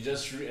 I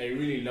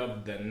really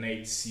loved the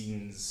night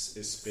scenes,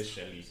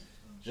 especially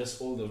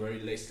just all the very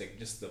lights, like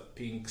just the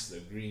pinks, the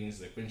greens,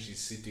 like when she's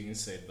sitting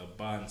inside the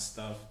bar and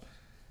stuff.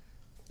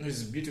 It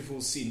was a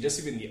beautiful scene. Just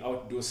even the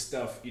outdoor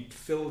stuff, it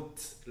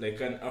felt like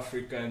an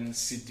African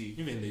city.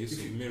 Even the use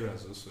of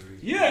mirrors also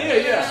really.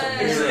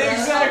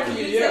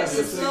 Exactly. Yes,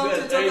 it's like like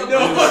that. to I talk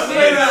know. about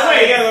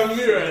The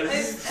mirrors.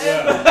 It's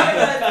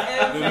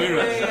The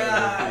mirrors.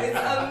 It's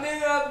a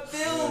mirror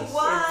film.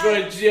 Why?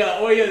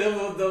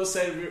 God, those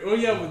side. With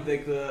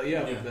like the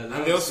with the.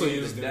 And they also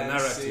dancing, use the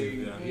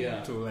dancing,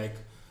 narrative to like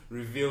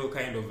reveal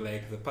kind of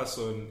like the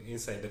person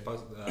inside the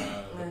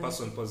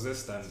person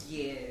possessed and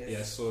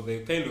so they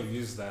kind of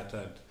use that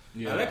and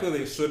I like how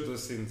they shot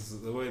those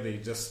scenes, the way they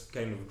just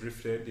kind of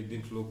drifted. It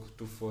didn't look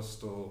too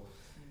forced or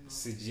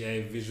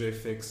CGI visual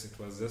effects. It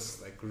was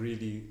just like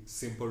really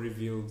simple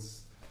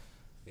reveals.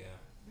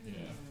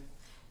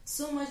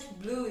 So much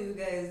blue, you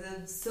guys.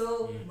 There's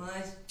so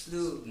much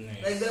blue.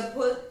 Nice. Like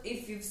the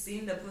if you've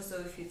seen the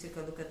poster, if you take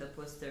a look at the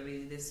poster,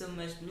 really, there's so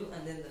much blue,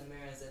 and then the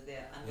mirrors are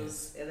there, and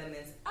those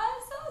elements are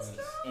so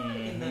strong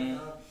in the film,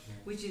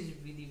 which is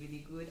really,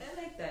 really good.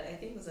 I like that. I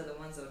think those are the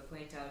ones I would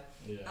point out.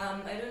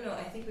 I don't know.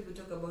 I think we could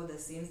talk about the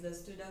scenes that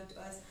stood out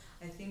to us.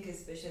 I think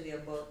especially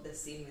about the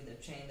scene with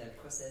the train that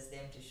crosses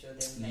them to show them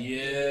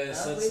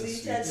that's a with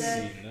sweet each other.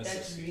 scene.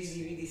 That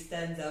really, really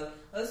stands out.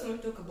 I also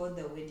want to talk about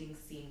the wedding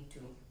scene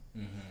too.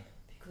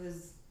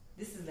 Because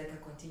this is like a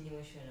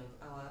continuation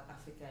of our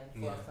African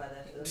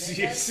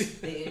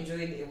forefathers. They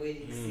enjoyed a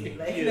wedding scene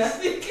like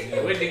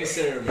nothing. Wedding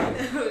ceremony.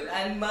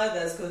 And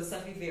mothers, because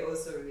Safife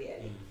also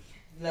really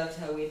loved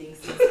her wedding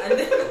scenes. And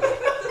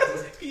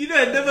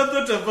I never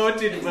thought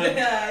about it, but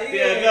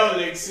now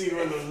like see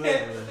one of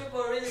them.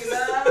 People really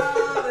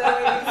love their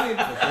wedding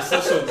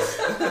scenes.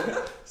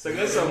 So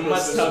that's a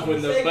must-have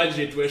on the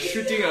budget. We're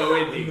shooting a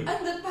wedding.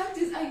 And the fact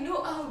is, I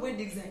know our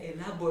weddings are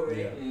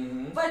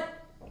elaborate, but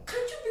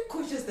can't you be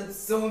conscious that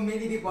so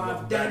many people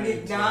have done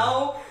it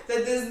now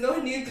that there's no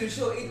need to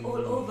show it all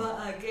over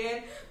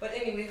again? But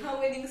anyway, her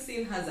wedding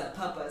scene has a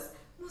purpose.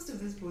 most of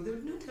these people, they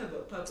would not have a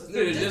purpose.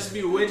 They would just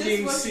be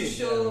wedding want scene. to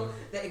show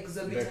the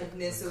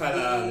exorbitantness of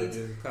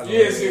the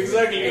Yes,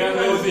 exactly. And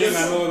clothing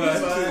and all that.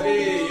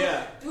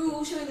 Yeah.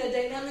 people showing the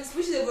dynamics,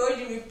 which they've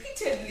already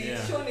repeatedly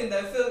shown in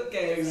the film,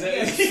 guys.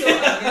 Exactly. So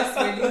against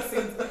wedding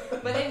scenes.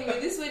 But anyway,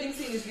 this wedding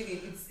scene is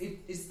really,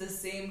 it's the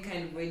same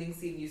kind of wedding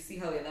scene. You see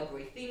how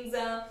elaborate things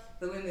are.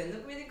 The women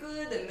look really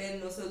good, the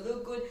men also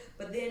look good,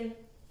 but then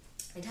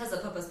it has a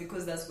purpose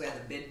because that's where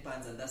the bed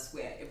pans and that's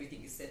where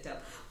everything is set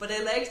up. But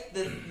I liked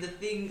the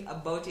thing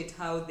about it,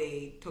 how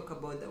they talk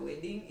about the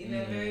wedding in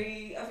a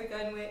very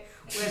African way,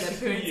 where the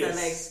parents are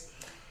like,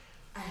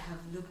 I have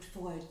looked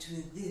forward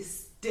to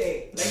this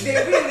day. Like they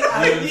really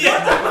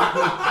are.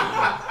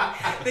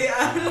 They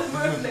are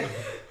like,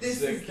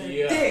 this is the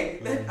day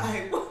that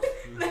I want.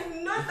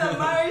 Like not the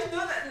marriage,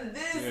 not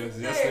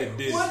this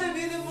day. What a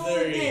beautiful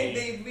day.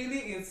 They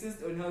really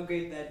insist on how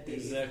great that day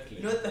is.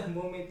 Not the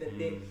moment, the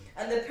day.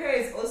 And the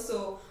parents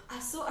also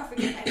are so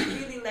African. I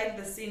really like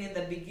the scene in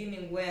the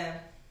beginning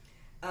where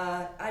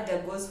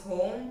Ada goes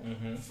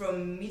home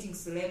from meeting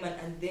Suleiman,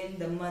 and then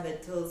the mother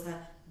tells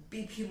her,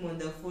 beep him on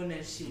the phone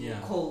and she will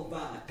call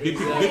back. Beep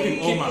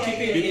Omar.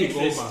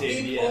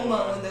 Beep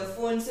Omar on the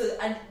phone. So,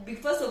 and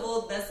first of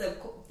all, that's a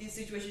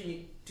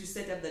situation to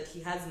set up that he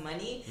has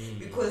money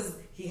because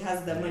he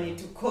has the money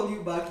to call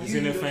you back. He's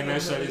in a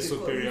financially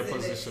superior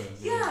position.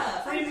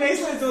 Very nice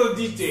little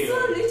detail.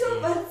 So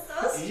little but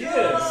so strong.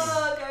 Yes.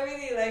 I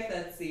really like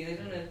that scene. I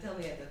don't know. Tell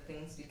me other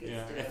things.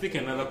 I think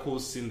another cool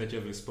scene that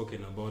you've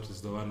spoken about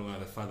is the one where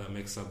the father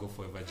makes her go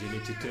for a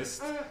virginity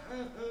test.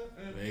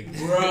 Like,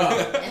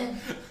 bruh.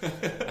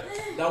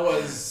 That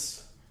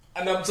was,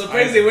 and I'm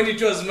surprised they went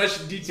into as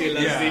much detail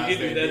as they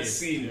did with that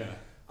scene. Yeah.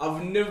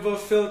 I've never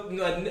felt,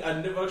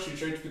 I'd never actually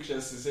tried to picture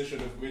a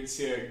sensation of going to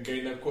see a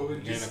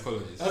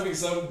gynecologist. Having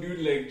some dude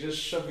like just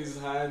shove his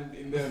hand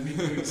in there and be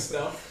doing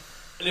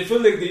stuff. And I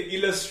feel like they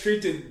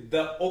illustrated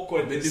the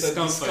awkwardness and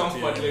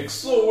discomfort like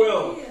so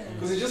well.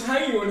 Because it's just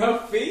hanging on her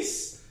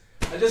face.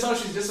 And just how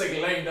she's just like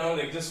lying down,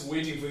 like just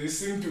waiting for this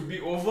thing to be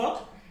over.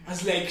 I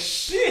was like,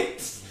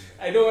 shit!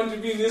 I don't want to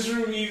be in this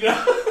room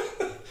either.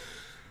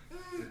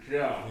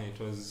 It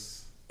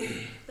was.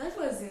 That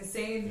was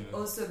insane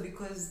also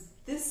because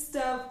this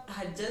stuff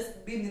had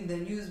just been in the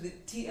news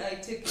with T.I.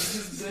 taking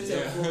his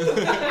daughter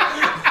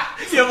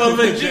for my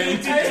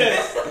virginity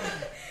test.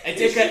 I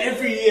take her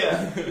every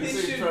year. They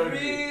should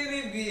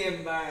really be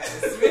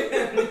embarrassed.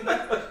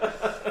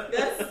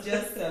 That's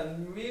just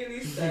some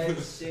really sad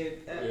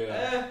shit.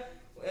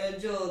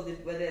 Joel,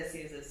 what are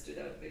scenes that stood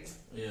out for you?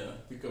 Yeah, I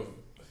think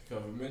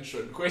I've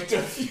mentioned quite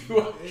a few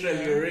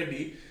actually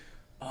already.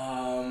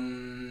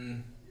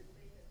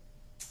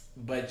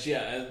 But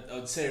yeah, I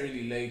would say I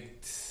really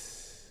liked.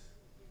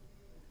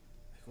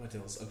 What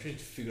else? I'm trying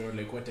to figure out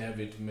like what I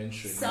haven't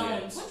mentioned. Sound.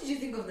 Yet. What did you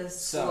think of the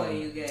score,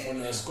 you guys? Oh,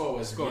 no, the score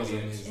was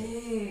brilliant.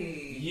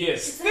 Hey.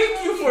 Yes.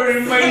 Thank you for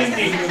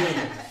reminding me.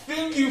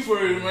 Thank you for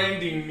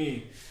reminding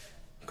me.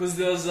 Because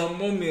there was a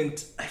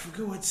moment, I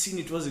forget what scene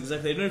it was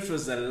exactly. I don't know if it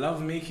was a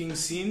love-making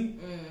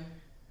scene.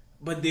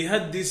 But they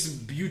had this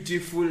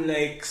beautiful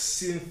like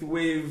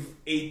synthwave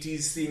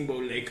 80s thing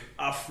about like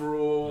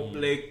Afro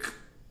like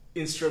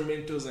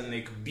instrumentals and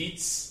like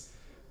beats.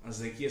 I was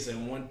like, yes, I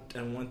want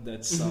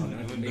that sound. I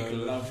want to make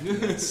love to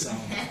that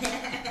sound.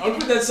 I'll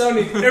put that sound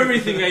in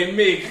everything I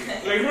make.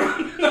 Like,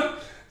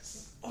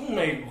 oh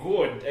my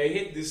god, I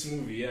hate this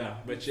movie. Yeah,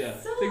 but yeah,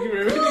 so thank you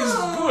very much. It's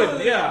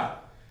good. Yeah,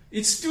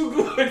 it's too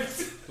good.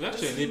 We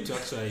actually need to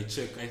actually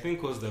check. I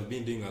think because they've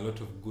been doing a lot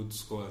of good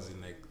scores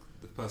in like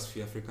the past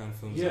few African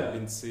films I've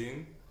been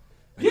seeing.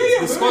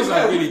 Like the scores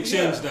have really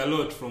changed a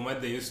lot from what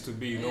they used to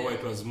be. You know, where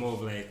it was more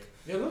of like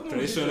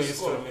traditional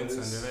instruments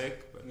and the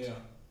like. But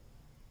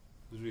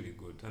it was really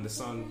good, and the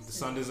sound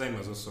design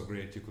was also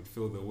great. You could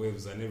feel the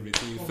waves and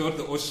everything. You felt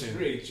the ocean.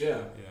 Great,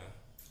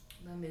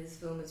 This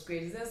film is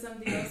great. Is there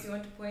something else you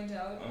want to point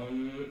out?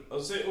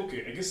 I'll say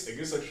okay. I guess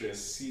actually a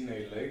scene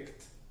I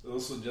liked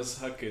also just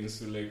harkens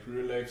to like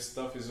real life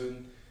stuff is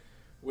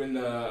when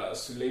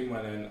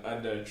Suleiman and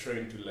Ada are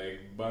trying to like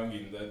bang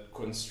in that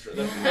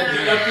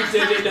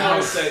dilapidated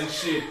house and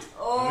shit.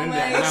 Oh and my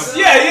god.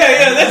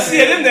 Yeah, that's it.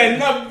 And then they're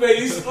nabbed by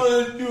this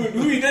old dude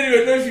who you don't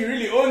even know if he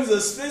really owns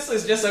the space or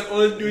it's just an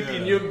old dude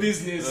in your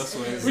business.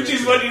 Which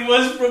is what it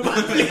was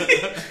probably.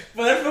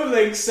 But I felt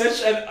like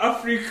such an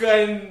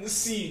African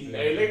scene.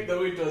 I like the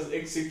way it was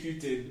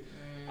executed.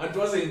 It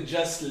wasn't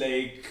just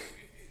like,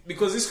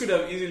 because this could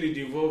have easily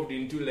devolved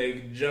into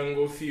like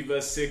Django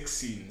Fever sex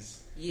scenes.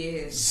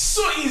 Yes.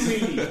 So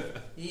easily.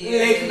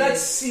 Yes. Like that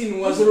scene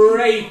was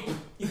ripe.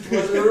 It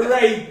was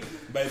ripe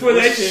for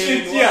that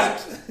shit.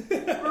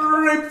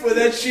 Ripe for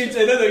that shit.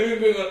 And then they're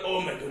going on,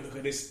 oh my god, look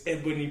at this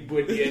ebony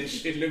body and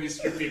shit. Let me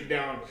strip it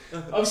down.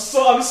 I'm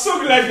so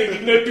glad they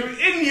did not do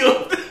any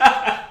of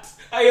that.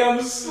 I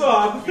am so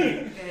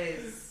happy.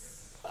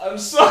 Guys. I'm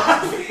so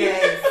happy.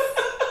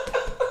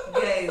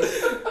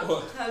 Guys.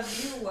 Have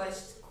you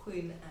watched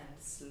Queen and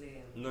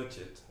Slim? Not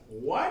yet.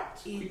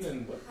 What? It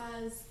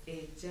has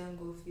a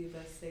Django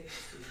Fever sex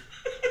scene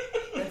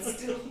that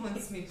still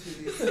haunts me to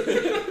this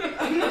day.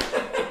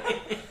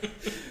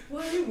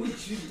 Why would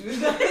should do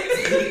that.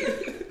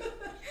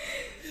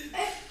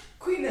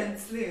 Queen and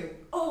Slave.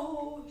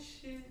 Oh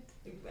shit!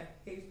 I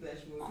hate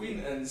that movie. Queen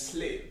and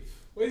Slave.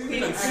 What is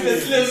Queen it? and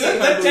Slave. Slave.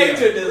 That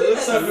title does Queen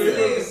not sound and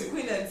very Slave.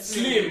 Queen and Slave.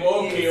 Slave.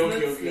 Okay, Yes, okay,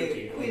 not okay, Slave.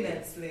 okay. Queen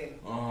and Slave.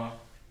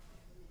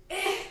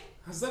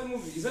 Is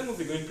that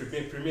movie going to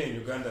premiere in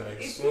Uganda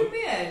like It soon?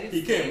 premiered.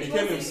 He came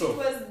himself.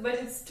 But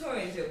it's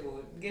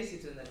torrentable. Get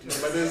it on the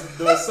torrent. But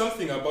there was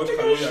something about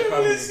Kaluya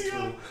coming bless you.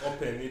 to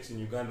open it in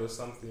Uganda or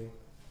something.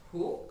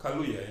 Who?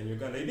 Kaluya in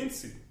Uganda. You didn't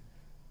see.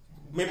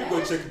 Maybe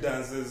go check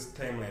Dance's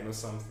timeline or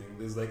something.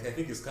 There's like, I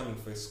think he's coming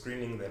for a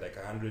screening. There are like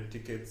 100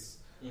 tickets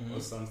or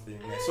something.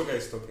 I saw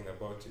guys talking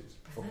about it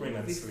for Queen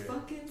and It Slave.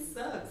 fucking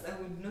sucks. I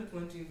would not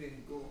want to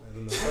even go. I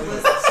don't know. I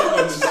was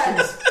Someone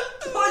is-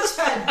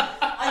 tortured.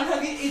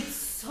 And it's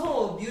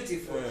so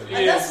beautiful. Yeah.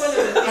 And Yes. that's one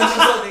of the things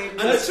also they And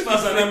the chick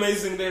is an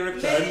amazing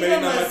director. Melina And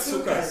Melina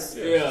Matsukas. Matsukas.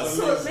 Yeah. she's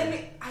So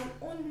amazing. I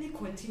only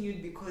continued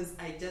because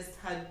I just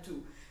had to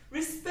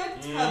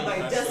respect her Mm, by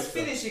that's just what's up.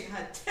 finishing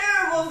her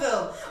terrible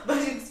film. But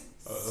it's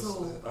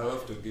So, I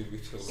love to give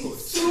it a it's watch.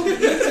 so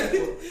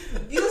beautiful.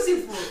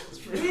 Beautiful.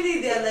 Really,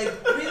 they're like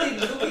really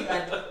looking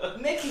at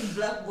making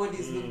black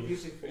bodies look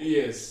beautiful.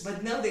 Yes.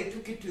 But now they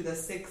took it to the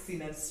sex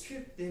scene and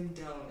stripped them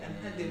down and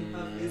had them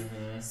have this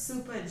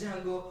super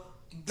jungle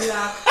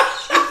black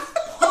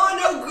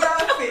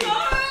pornographic.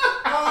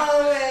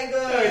 Oh my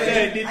god. I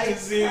need to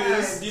see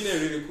this. can't. You know, a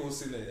really cool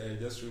scene I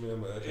just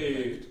remember that I Hey.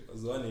 liked. It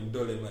was the one in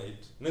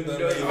Dolomite. No,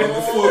 Dolomite.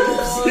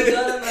 Oh,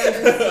 Dolomite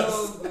is so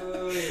good.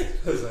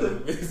 It was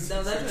amazing.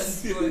 Now that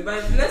one's good.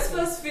 But let's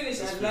first finish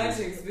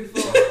Atlantics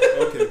before.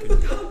 Okay.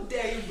 How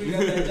dare you bring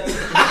up Atlantics?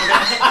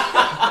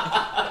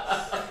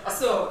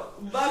 So,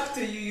 back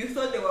to you. You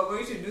thought they were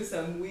going to do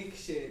some weak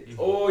shit.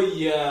 Oh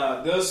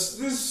yeah,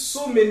 there's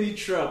so many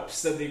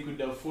traps that they could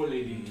have fallen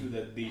into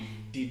that they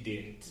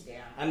didn't,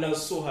 Yeah. and I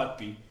was so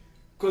happy.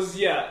 Cause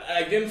yeah,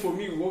 again for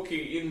me walking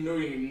in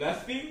knowing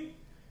nothing,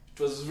 it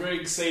was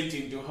very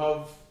exciting to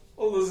have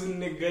all those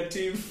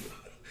negative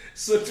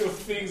sort of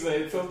things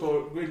I thought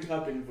were going to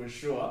happen for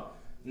sure,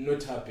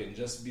 not happen,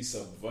 just be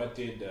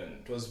subverted, and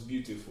it was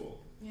beautiful.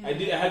 Yeah. I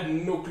had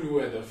no clue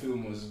where the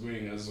film was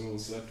going as well,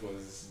 so that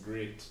was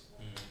great.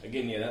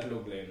 Again, yeah, that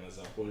log line was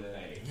a whole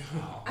lie.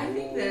 I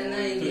think they're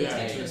lying Yeah,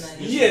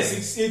 intentionally.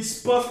 Yes,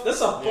 it's perfect.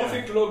 That's a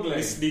perfect log line.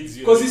 This leads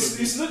you. Because a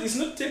little it's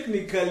not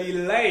technically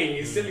lying.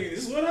 It's telling you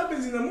this is what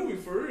happens in the movie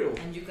for real.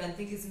 And you can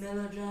think it's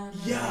melodrama.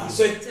 Yeah, And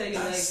so they tell you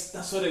that's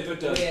what I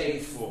thought I was where going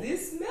is for.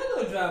 this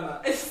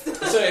melodrama?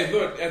 So I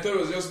thought it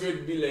was just going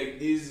to be like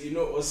this,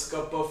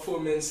 Oscar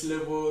performance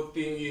level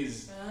thing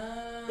is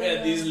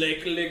where these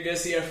like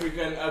legacy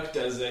African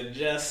actors are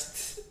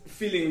just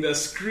filling the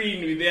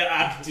screen with their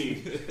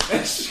acting.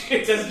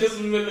 It's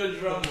just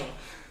melodrama.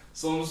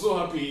 So I'm so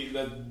happy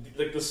that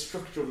like the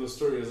structure of the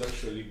story is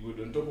actually good.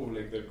 On top of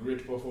like the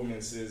great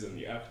performances and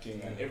the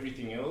acting and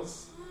everything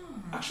else,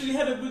 actually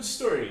had a good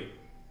story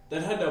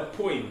that had a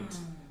point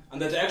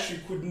and that I actually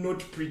could not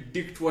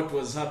predict what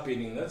was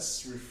happening.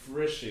 That's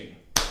refreshing.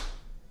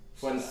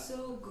 She's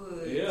so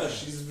good. Yeah,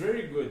 she's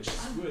very good.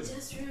 She's I good.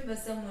 just remember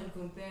someone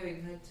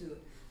comparing her to,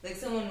 like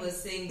someone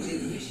was saying they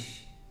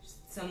wish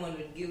someone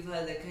would give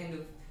her the kind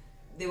of,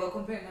 they were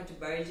comparing her to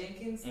Barry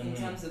Jenkins in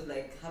terms of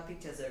like her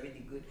pictures are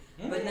really good.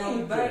 But now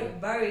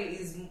Barry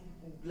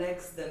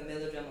likes the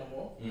melodrama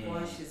more. For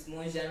her, she's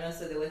more genre.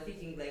 So they were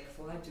thinking like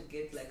for her to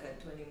get like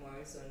a Toni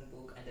Morrison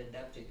book and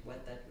adapt it,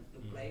 what that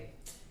would look like.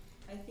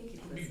 I think it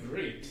Would was be a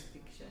great.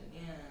 fiction.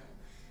 Yeah.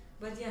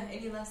 But yeah,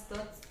 any last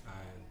thoughts? I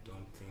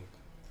don't think.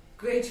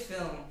 Great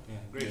film. Yeah,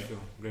 great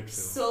film. Great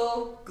film.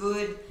 So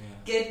good. Yeah.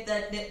 Get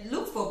that.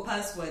 Look for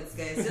passwords,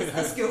 guys. Just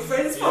ask your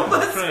friends for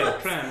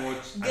passwords. Try and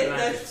watch. Get that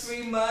Atlantis.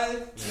 free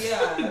month.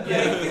 Yeah.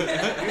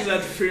 Use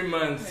that 3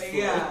 months.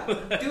 Yeah.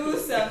 Do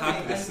something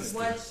Hack the and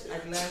system. watch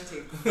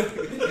Atlantic.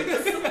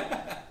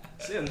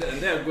 See, and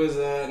there goes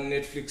a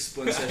Netflix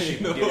sponsorship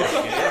deal.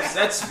 Yeah,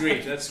 that's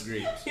great. That's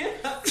great.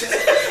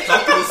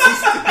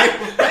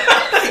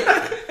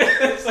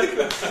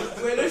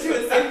 We're not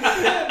even saying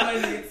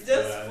money. It's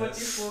just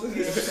 44K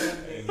or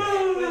something.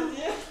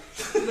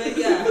 But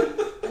yeah,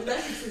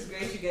 Atlantic is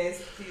great, you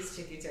guys. Please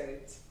check it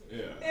out.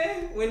 Yeah.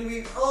 When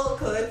we all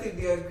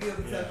collectively agree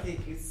on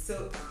something, it's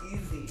so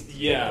easy to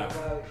Yeah. talk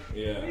about.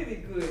 Yeah. Really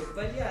good.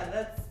 But yeah,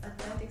 that's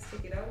Atlantic.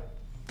 Check it out.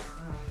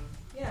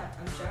 Yeah,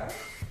 I'm Shara.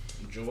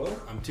 Joel?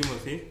 I'm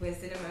Timothy. We're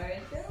Cinema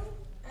Red Film.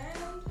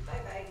 And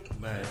bye bye.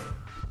 Bye.